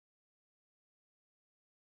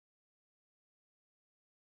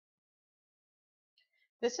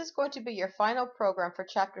This is going to be your final program for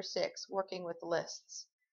Chapter 6, working with lists.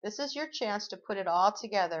 This is your chance to put it all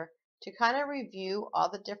together, to kind of review all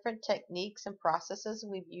the different techniques and processes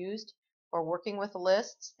we've used for working with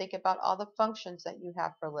lists. Think about all the functions that you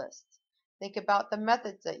have for lists. Think about the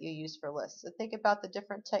methods that you use for lists. And think about the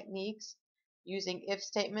different techniques using if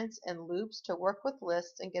statements and loops to work with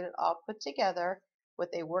lists and get it all put together with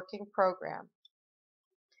a working program.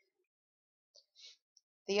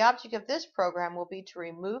 The object of this program will be to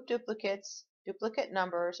remove duplicates, duplicate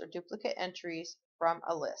numbers, or duplicate entries from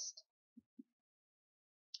a list.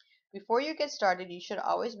 Before you get started, you should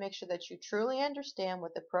always make sure that you truly understand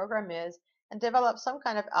what the program is and develop some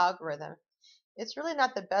kind of algorithm. It's really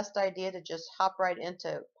not the best idea to just hop right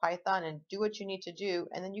into Python and do what you need to do,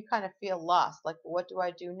 and then you kind of feel lost, like, what do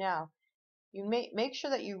I do now? You make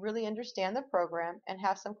sure that you really understand the program and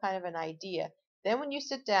have some kind of an idea. Then when you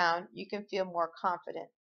sit down, you can feel more confident.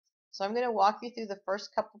 So I'm going to walk you through the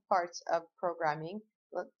first couple parts of programming.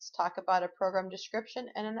 Let's talk about a program description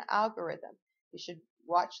and an algorithm. You should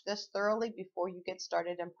watch this thoroughly before you get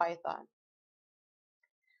started in Python.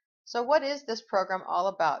 So what is this program all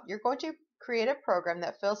about? You're going to create a program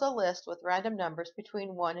that fills a list with random numbers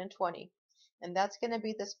between 1 and 20. And that's going to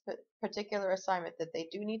be this particular assignment, that they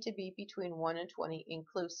do need to be between 1 and 20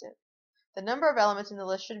 inclusive. The number of elements in the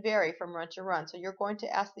list should vary from run to run, so you're going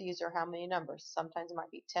to ask the user how many numbers. Sometimes it might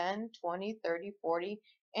be 10, 20, 30, 40,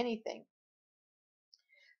 anything.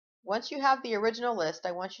 Once you have the original list,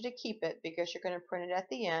 I want you to keep it because you're going to print it at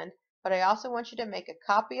the end, but I also want you to make a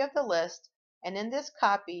copy of the list, and in this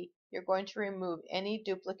copy, you're going to remove any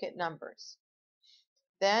duplicate numbers.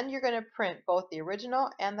 Then you're going to print both the original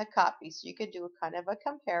and the copy, so you could do a kind of a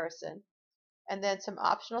comparison, and then some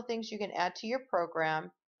optional things you can add to your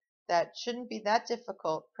program that shouldn't be that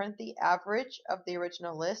difficult. Print the average of the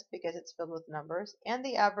original list because it's filled with numbers, and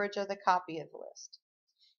the average of the copy of the list.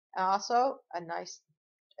 And also, a nice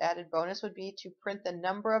added bonus would be to print the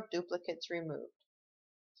number of duplicates removed.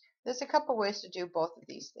 There's a couple ways to do both of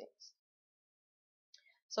these things.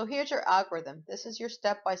 So here's your algorithm. This is your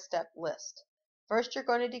step-by-step list. First, you're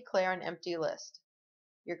going to declare an empty list.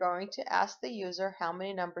 You're going to ask the user how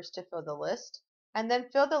many numbers to fill the list, and then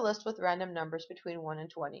fill the list with random numbers between 1 and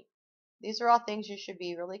 20. These are all things you should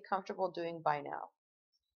be really comfortable doing by now.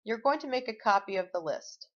 You're going to make a copy of the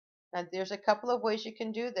list. Now there's a couple of ways you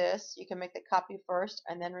can do this. You can make the copy first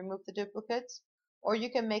and then remove the duplicates, or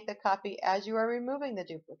you can make the copy as you are removing the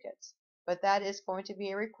duplicates. But that is going to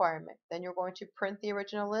be a requirement. Then you're going to print the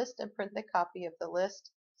original list and print the copy of the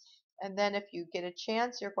list. And then if you get a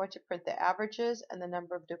chance, you're going to print the averages and the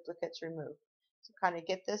number of duplicates removed. So kind of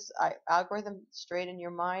get this algorithm straight in your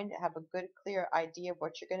mind, have a good clear idea of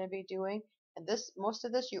what you're going to be doing. And most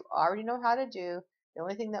of this you already know how to do. The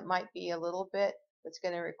only thing that might be a little bit that's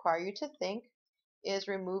going to require you to think is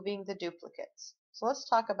removing the duplicates. So let's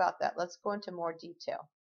talk about that. Let's go into more detail.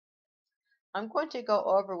 I'm going to go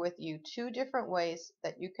over with you two different ways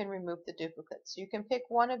that you can remove the duplicates. So you can pick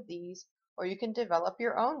one of these, or you can develop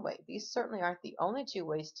your own way. These certainly aren't the only two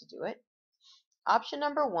ways to do it. Option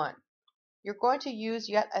number one. You're going to use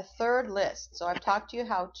yet a third list. So I've talked to you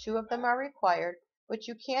how two of them are required, but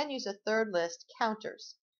you can use a third list,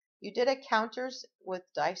 counters. You did a counters with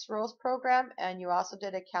dice rolls program, and you also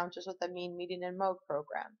did a counters with a mean, median, and mode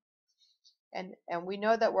program. And we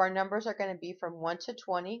know that our numbers are going to be from 1 to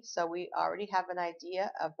 20, so we already have an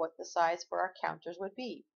idea of what the size for our counters would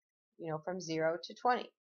be, from 0 to 20.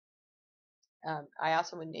 I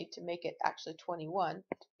also would need to make it actually 21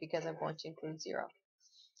 because I'm going to include 0.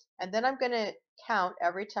 And then I'm going to count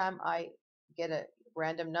every time I get a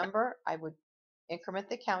random number. I would increment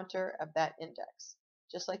the counter of that index,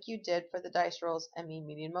 just like you did for the dice rolls and mean,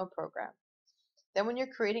 median, mode program. Then when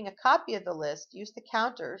you're creating a copy of the list, use the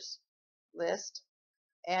counters list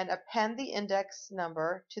and append the index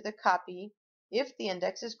number to the copy if the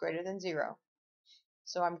index is greater than 0.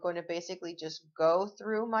 So I'm going to basically just go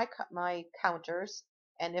through my counters,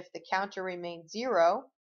 and if the counter remains 0,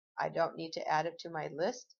 I don't need to add it to my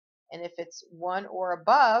list. And if it's 1 or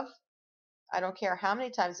above, I don't care how many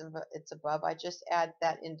times it's above, I just add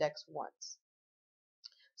that index once.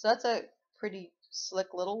 So that's a pretty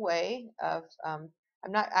slick little way of, I'm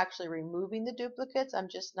not actually removing the duplicates, I'm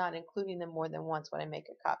just not including them more than once when I make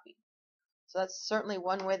a copy. So that's certainly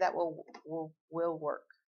one way that will work.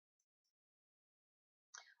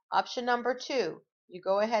 Option number 2, you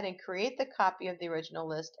go ahead and create the copy of the original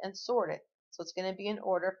list and sort it. So it's going to be in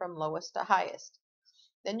order from lowest to highest.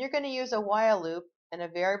 Then you're going to use a while loop and a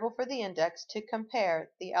variable for the index to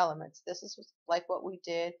compare the elements. This is like what we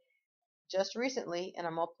did just recently in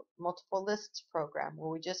a multiple lists program,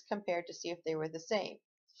 where we just compared to see if they were the same.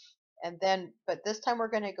 And then, but this time we're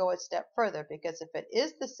going to go a step further, because if it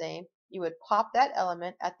is the same, you would pop that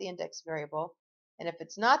element at the index variable. And if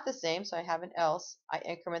it's not the same, so I have an else, I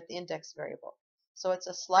increment the index variable. So it's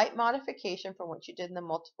a slight modification from what you did in the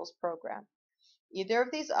multiples program. Either of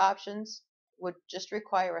these options would just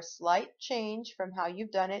require a slight change from how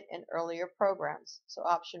you've done it in earlier programs. So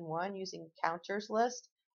option 1, using counters list.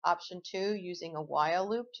 Option 2, using a while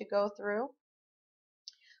loop to go through.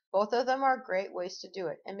 Both of them are great ways to do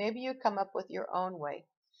it, and maybe you come up with your own way.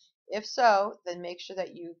 If so, then make sure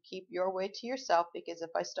that you keep your way to yourself, because if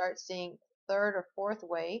I start seeing third or fourth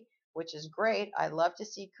way, which is great, I love to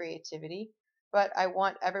see creativity, but I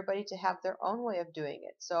want everybody to have their own way of doing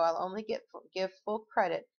it. So I'll only give full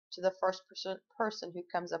credit to the first person who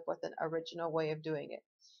comes up with an original way of doing it.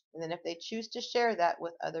 And then if they choose to share that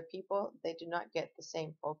with other people, they do not get the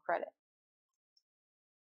same full credit.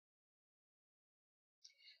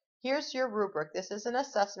 Here's your rubric. This is an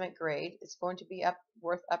assessment grade. It's going to be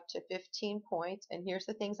worth up to 15 points. And here's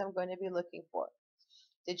the things I'm going to be looking for.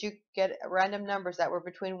 Did you get random numbers that were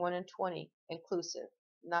between 1 and 20, inclusive,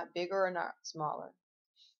 not bigger or not smaller?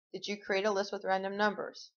 Did you create a list with random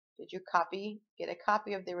numbers? Did you get a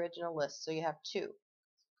copy of the original list, so you have 2?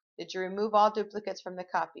 Did you remove all duplicates from the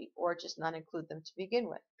copy, or just not include them to begin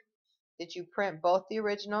with? Did you print both the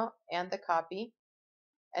original and the copy?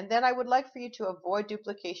 And then I would like for you to avoid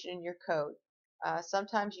duplication in your code.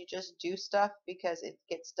 Sometimes you just do stuff because it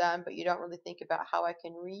gets done, but you don't really think about how I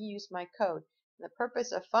can reuse my code. And the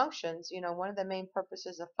purpose of functions, one of the main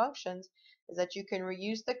purposes of functions is that you can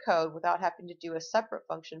reuse the code without having to do a separate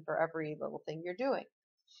function for every little thing you're doing.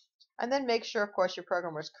 And then make sure, of course, your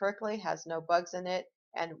program works correctly, has no bugs in it,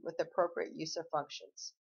 and with appropriate use of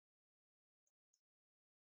functions.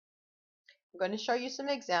 I'm going to show you some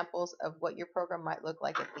examples of what your program might look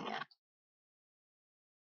like at the end.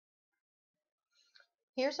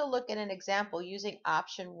 Here's a look at an example using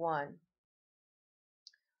option 1.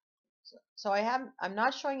 So I'm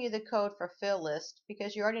not showing you the code for fill list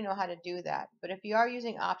because you already know how to do that. But if you are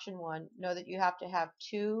using option 1, know that you have to have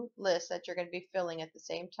 2 lists that you're going to be filling at the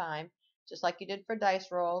same time, just like you did for dice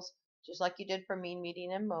rolls, just like you did for mean,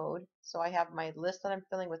 median, and mode. So I have my list that I'm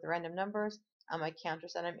filling with random numbers and my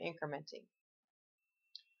counters that I'm incrementing.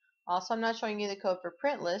 Also, I'm not showing you the code for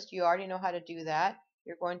print list. You already know how to do that.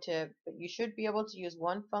 But you should be able to use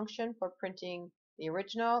one function for printing the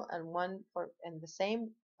original and the same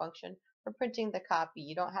function for printing the copy.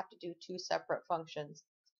 You don't have to do 2 separate functions.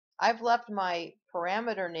 I've left my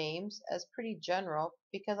parameter names as pretty general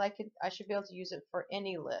because I should be able to use it for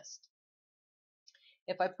any list.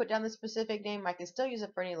 If I put down the specific name, I can still use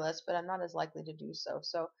it for any list, but I'm not as likely to do so.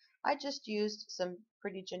 So I just used some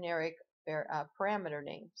pretty generic parameter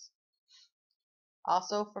names.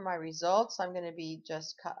 Also, for my results, I'm going to be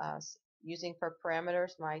just using for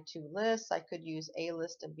parameters my 2 lists. I could use A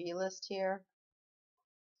list and B list here.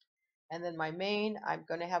 And then my main, I'm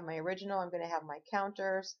going to have my original, I'm going to have my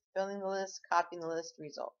counters, filling the list, copying the list,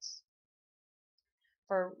 results.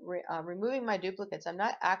 For removing my duplicates, I'm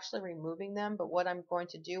not actually removing them, but what I'm going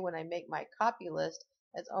to do when I make my copy list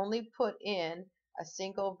is only put in a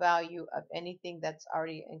single value of anything that's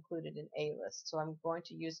already included in A list. So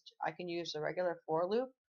I can use a regular for loop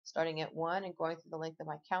starting at 1 and going through the length of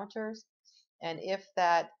my counters. And if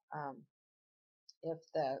the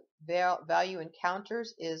value in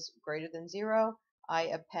counters is greater than 0, I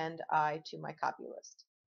append I to my copy list.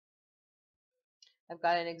 I've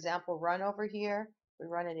got an example run over here. We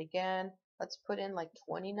run it again. Let's put in like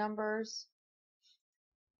 20 numbers.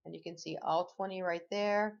 And you can see all 20 right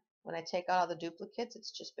there. When I take out all the duplicates,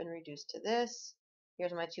 it's just been reduced to this.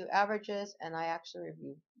 Here's my 2 averages, and I actually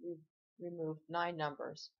removed 9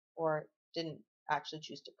 numbers, or didn't actually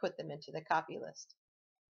choose to put them into the copy list.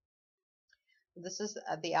 This is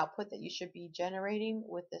the output that you should be generating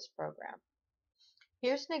with this program.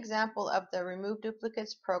 Here's an example of the remove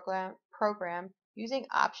duplicates program using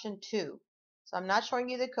option 2. So I'm not showing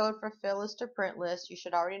you the code for fill list or print list. You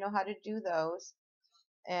should already know how to do those.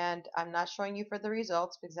 And I'm not showing you for the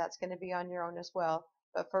results because that's going to be on your own as well.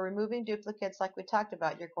 But for removing duplicates, like we talked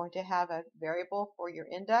about, you're going to have a variable for your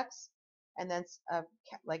index, and then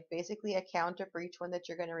like basically a counter for each one that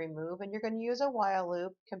you're going to remove. And you're going to use a while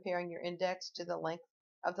loop comparing your index to the length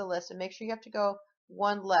of the list. And make sure you have to go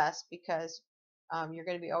 1 less because you're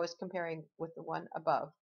going to be always comparing with the one above.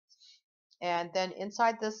 And then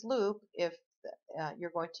inside this loop, if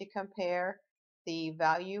you're going to compare the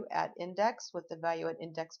value at index with the value at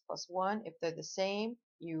index plus 1. If they're the same,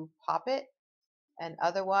 you pop it, and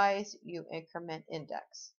otherwise you increment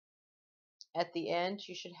index. At the end,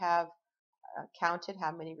 you should have counted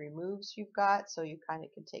how many removes you've got, so you kind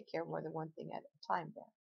of can take care of more than one thing at a time there.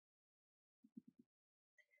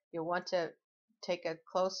 You'll want to take a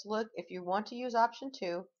close look. If you want to use option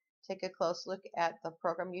 2, take a close look at the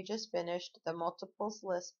program you just finished, the multiples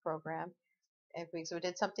list program, and we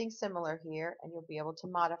did something similar here, and you'll be able to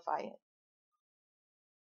modify it.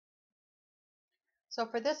 So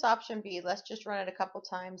for this option B, let's just run it a couple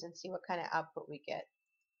times and see what kind of output we get.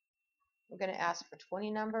 We're going to ask for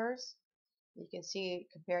 20 numbers. You can see,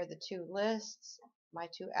 compare the two lists, my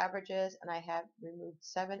two averages, and I have removed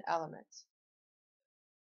 7 elements.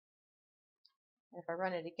 If I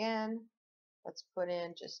run it again, let's put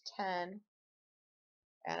in just 10,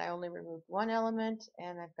 and I only removed 1 element,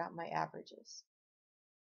 and I've got my averages.